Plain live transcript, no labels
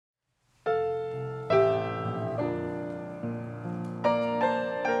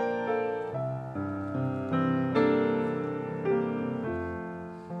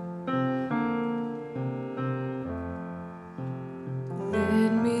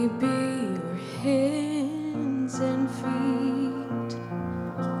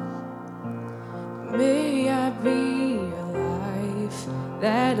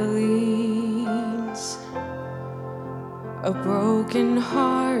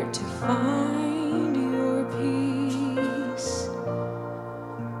heart to find your peace,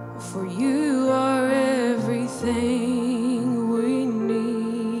 for you are everything we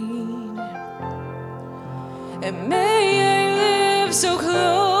need. And may I live so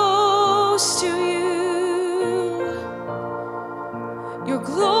close to you, your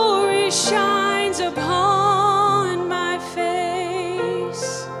glory shines upon my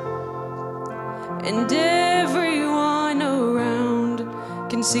face, and everyone around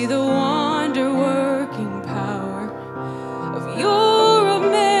can see the wonder-working power of your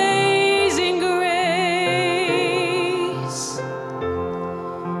amazing grace.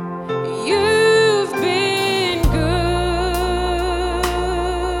 You've been good.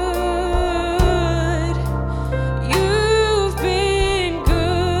 You've been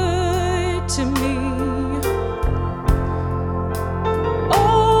good to me.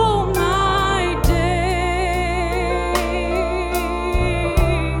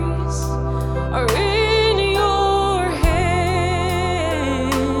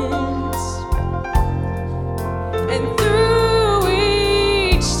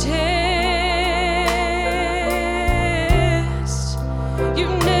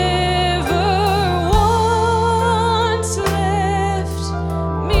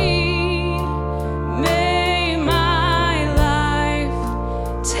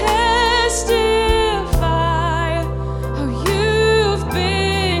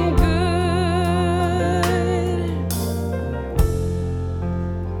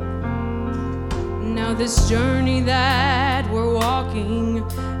 This journey that we're walking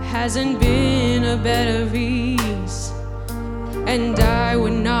hasn't been a bed of ease, and I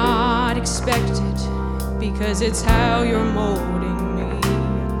would not expect it, because it's how you're molding me.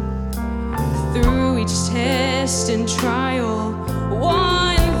 Through each test and trial,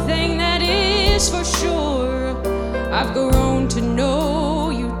 one thing that is for sure, I've grown to know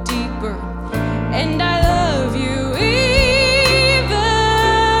you deeper, and I love you.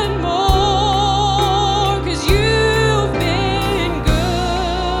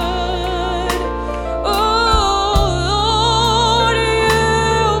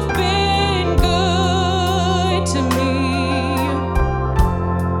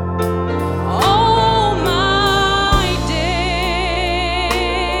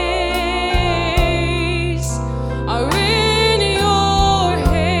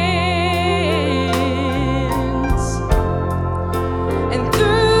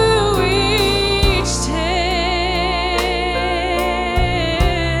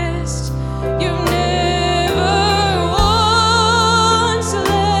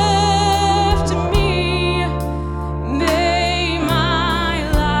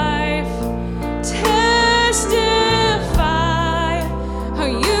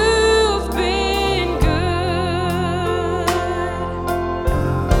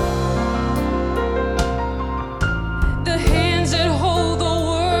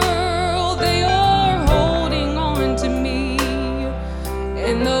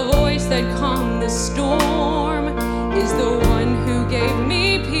 That calm the storm.